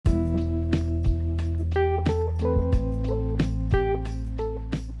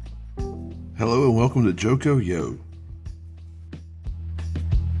Hello and welcome to Joko Yo.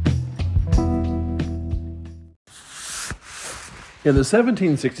 In the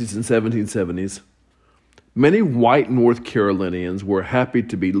 1760s and 1770s, many white North Carolinians were happy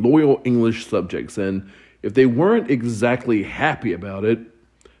to be loyal English subjects, and if they weren't exactly happy about it,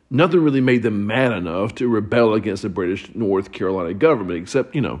 nothing really made them mad enough to rebel against the British North Carolina government,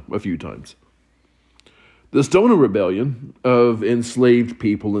 except, a few times. The Stoner Rebellion of enslaved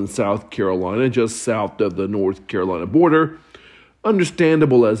people in South Carolina, just south of the North Carolina border,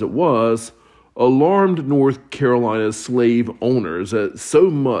 understandable as it was, alarmed North Carolina slave owners so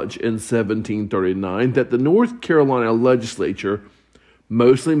much in 1739 that the North Carolina legislature,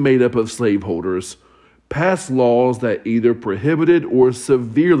 mostly made up of slaveholders, passed laws that either prohibited or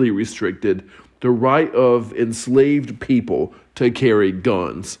severely restricted the right of enslaved people to carry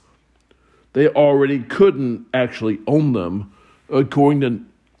guns. They already couldn't actually own them, according to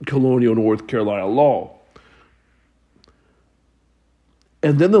colonial North Carolina law.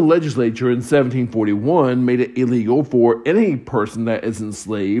 And then the legislature in 1741 made it illegal for any person that is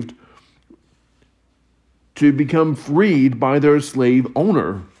enslaved to become freed by their slave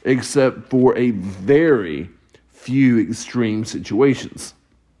owner, except for a very few extreme situations.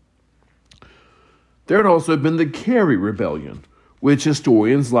 There had also been the Cary Rebellion, which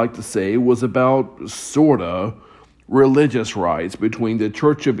historians like to say was about sorta religious rights between the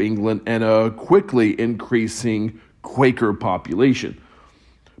Church of England and a quickly increasing Quaker population.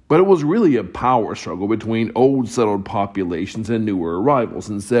 But it was really a power struggle between old settled populations and newer arrivals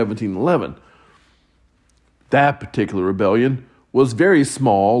in 1711. That particular rebellion was very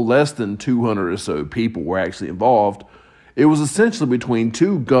small, less than 200 or so people were actually involved. It was essentially between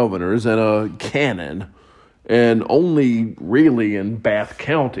two governors and a canon, and only really in Bath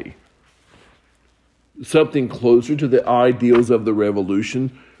County. Something closer to the ideals of the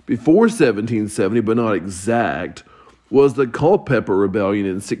Revolution before 1770, but not exact, was the Culpeper Rebellion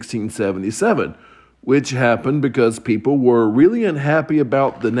in 1677, which happened because people were really unhappy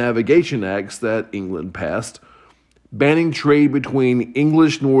about the Navigation Acts that England passed, banning trade between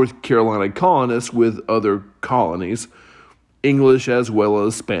English North Carolina colonists with other colonies, English as well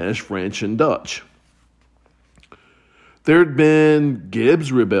as Spanish, French, and Dutch. There had been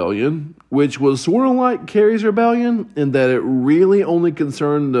Gibbs Rebellion, which was sort of like Cary's Rebellion in that it really only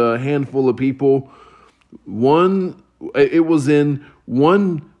concerned a handful of people. It was in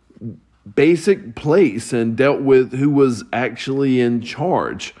one basic place and dealt with who was actually in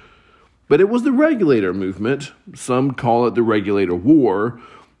charge. But it was the Regulator movement, some call it the Regulator War,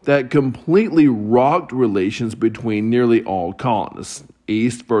 that completely rocked relations between nearly all colonists,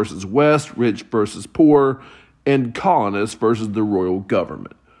 East versus West, rich versus poor, and colonists versus the royal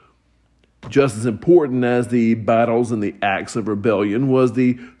government. Just as important as the battles and the acts of rebellion was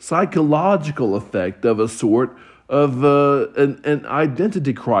the psychological effect of a sort of an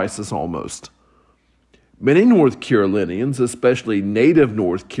identity crisis almost. Many North Carolinians, especially native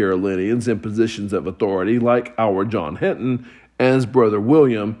North Carolinians in positions of authority like our John Hinton and his brother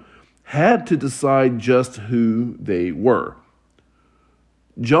William, had to decide just who they were.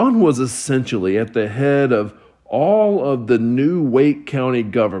 John was essentially at the head of all of the new Wake County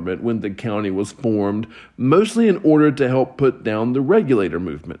government when the county was formed, mostly in order to help put down the Regulator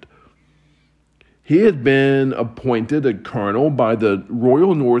movement. He had been appointed a colonel by the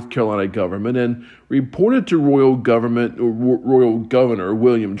Royal North Carolina government and reported to Royal Governor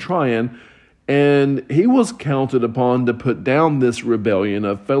William Tryon, and he was counted upon to put down this rebellion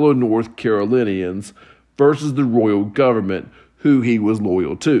of fellow North Carolinians versus the royal government, who he was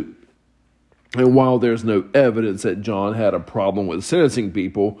loyal to. And while there's no evidence that John had a problem with sentencing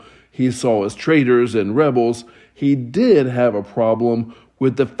people he saw as traitors and rebels, he did have a problem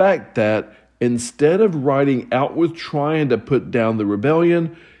with the fact that instead of riding out with Tryon to put down the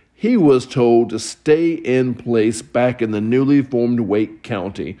rebellion, he was told to stay in place back in the newly formed Wake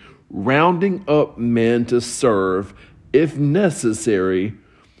County, rounding up men to serve, if necessary,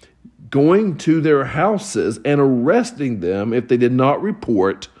 going to their houses and arresting them if they did not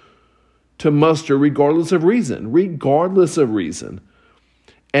report to muster regardless of reason,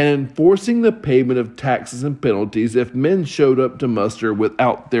 and enforcing the payment of taxes and penalties if men showed up to muster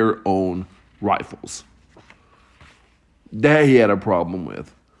without their own rifles. That he had a problem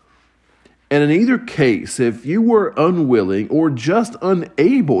with. And in either case, if you were unwilling or just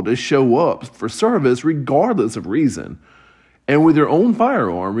unable to show up for service regardless of reason, and with your own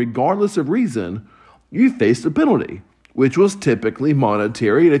firearm regardless of reason, you faced a penalty, which was typically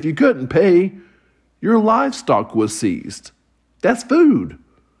monetary, and if you couldn't pay, your livestock was seized. That's food.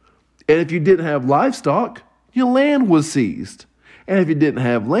 And if you didn't have livestock, your land was seized. And if you didn't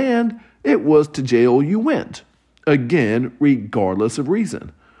have land, it was to jail you went, again, regardless of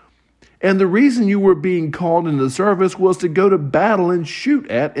reason. And the reason you were being called into service was to go to battle and shoot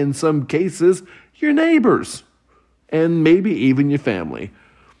at, in some cases, your neighbors, and maybe even your family.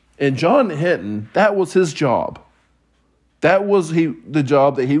 And John Hinton, that was his job. That was the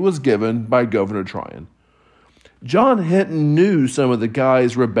job that he was given by Governor Tryon. John Hinton knew some of the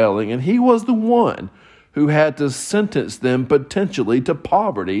guys rebelling, and he was the one who had to sentence them potentially to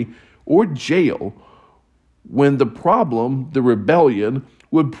poverty or jail, when the problem, the rebellion,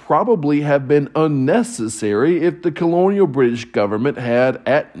 would probably have been unnecessary if the colonial British government had,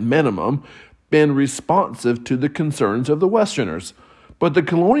 at minimum, been responsive to the concerns of the Westerners. But the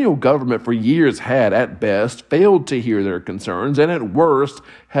colonial government for years had, at best, failed to hear their concerns, and at worst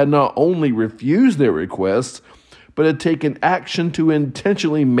had not only refused their requests, but had taken action to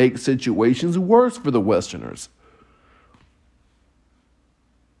intentionally make situations worse for the Westerners.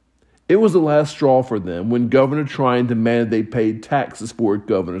 It was the last straw for them when Governor Tryon demanded they pay taxes for a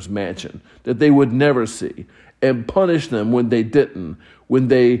governor's mansion that they would never see, and punished them when they didn't, when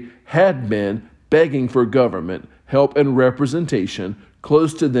they had been begging for government help and representation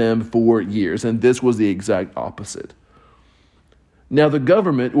close to them for years, and this was the exact opposite. Now, the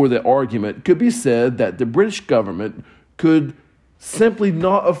government, or the argument, could be said that the British government could simply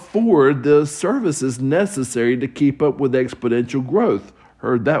not afford the services necessary to keep up with exponential growth.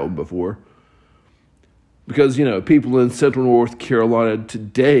 Heard that one before. Because, people in central North Carolina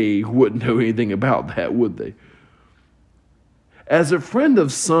today wouldn't know anything about that, would they? As a friend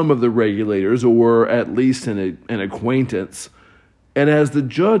of some of the regulators, or at least an acquaintance, and as the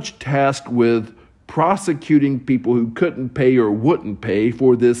judge tasked with prosecuting people who couldn't pay or wouldn't pay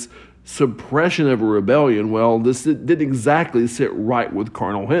for this suppression of a rebellion, well, this didn't exactly sit right with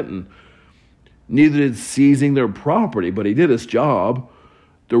Colonel Hinton. Neither did seizing their property, but he did his job.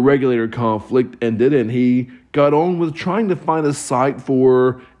 The regulator conflict ended, and he got on with trying to find a site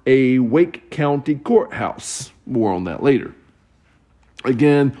for a Wake County courthouse. More on that later.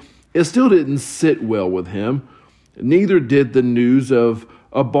 Again, it still didn't sit well with him. Neither did the news of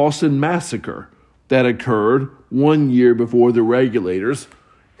a Boston massacre that occurred 1 year before the regulators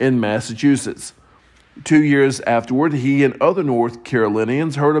in Massachusetts. 2 years afterward, he and other North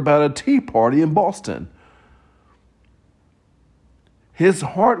Carolinians heard about a tea party in Boston. His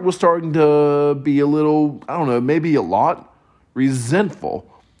heart was starting to be a little, maybe a lot, resentful,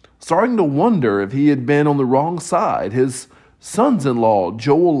 starting to wonder if he had been on the wrong side. His sons-in-law,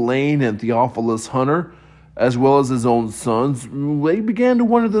 Joel Lane and Theophilus Hunter, as well as his own sons, they began to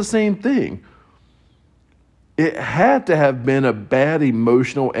wonder the same thing. It had to have been a bad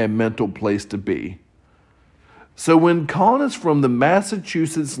emotional and mental place to be. So when colonists from the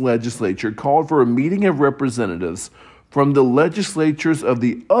Massachusetts legislature called for a meeting of representatives from the legislatures of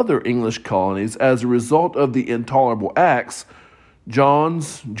the other English colonies as a result of the intolerable acts,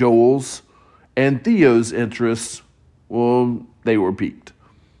 John's, Joel's, and Theo's interests, they were piqued.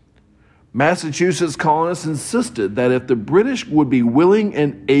 Massachusetts colonists insisted that if the British would be willing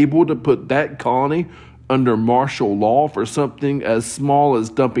and able to put that colony under martial law for something as small as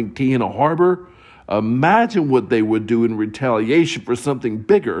dumping tea in a harbor, imagine what they would do in retaliation for something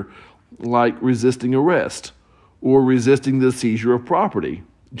bigger, like resisting arrest or resisting the seizure of property.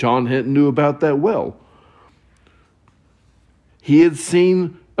 John Hinton knew about that well. He had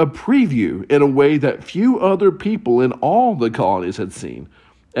seen a preview in a way that few other people in all the colonies had seen.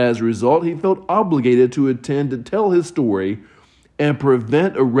 As a result, he felt obligated to attend to tell his story and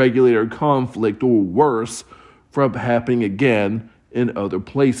prevent a regulator conflict, or worse, from happening again in other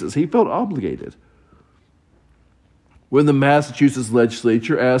places. He felt obligated. When the Massachusetts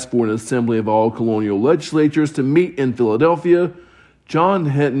legislature asked for an assembly of all colonial legislatures to meet in Philadelphia, John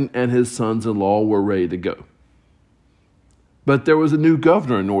Hinton and his sons-in-law were ready to go. But there was a new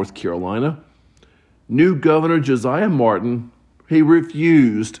governor in North Carolina. New Governor Josiah Martin. He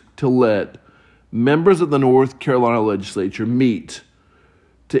refused to let members of the North Carolina legislature meet,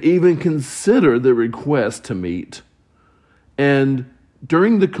 to even consider the request to meet. And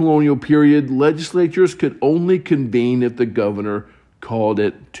during the colonial period, legislatures could only convene if the governor called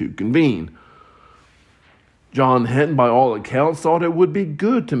it to convene. John Hinton, by all accounts, thought it would be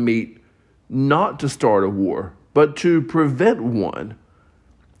good to meet, not to start a war, but to prevent one.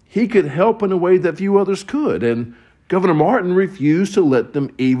 He could help in a way that few others could, and Governor Martin refused to let them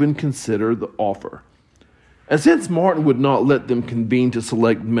even consider the offer. And since Martin would not let them convene to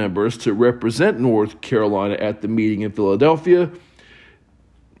select members to represent North Carolina at the meeting in Philadelphia,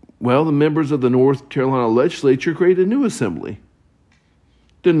 the members of the North Carolina legislature created a new assembly,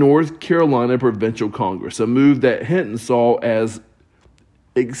 the North Carolina Provincial Congress, a move that Hinton saw as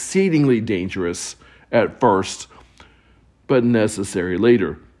exceedingly dangerous at first, but necessary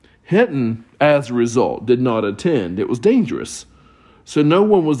later. Hinton, as a result, did not attend. It was dangerous. So no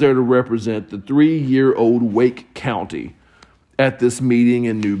one was there to represent the 3-year-old Wake County. At this meeting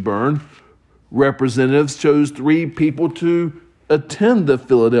in New Bern, representatives chose 3 people to attend the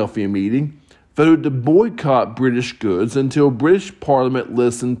Philadelphia meeting, voted to boycott British goods until British Parliament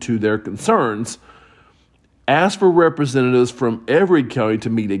listened to their concerns, asked for representatives from every county to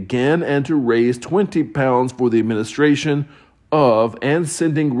meet again and to raise £20 for the administration of and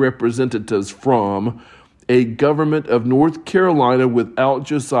sending representatives from a government of North Carolina without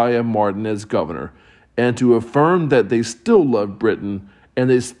Josiah Martin as governor, and to affirm that they still loved Britain and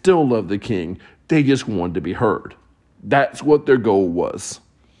they still loved the king. They just wanted to be heard. That's what their goal was.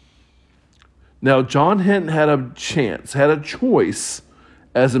 Now, John Hinton had a choice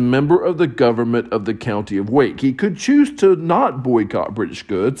as a member of the government of the county of Wake. He could choose to not boycott British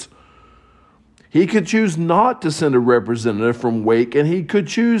goods. He could choose not to send a representative from Wake, and he could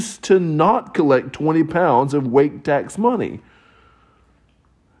choose to not collect £20 of Wake tax money.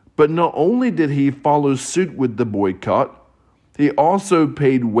 But not only did he follow suit with the boycott, he also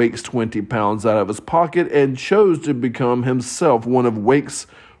paid Wake's £20 out of his pocket and chose to become himself one of Wake's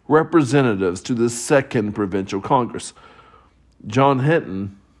representatives to the Second Provincial Congress. John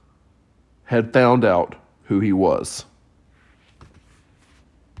Hinton had found out who he was.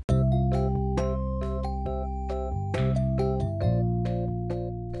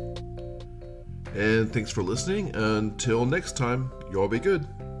 And thanks for listening. Until next time, y'all be good.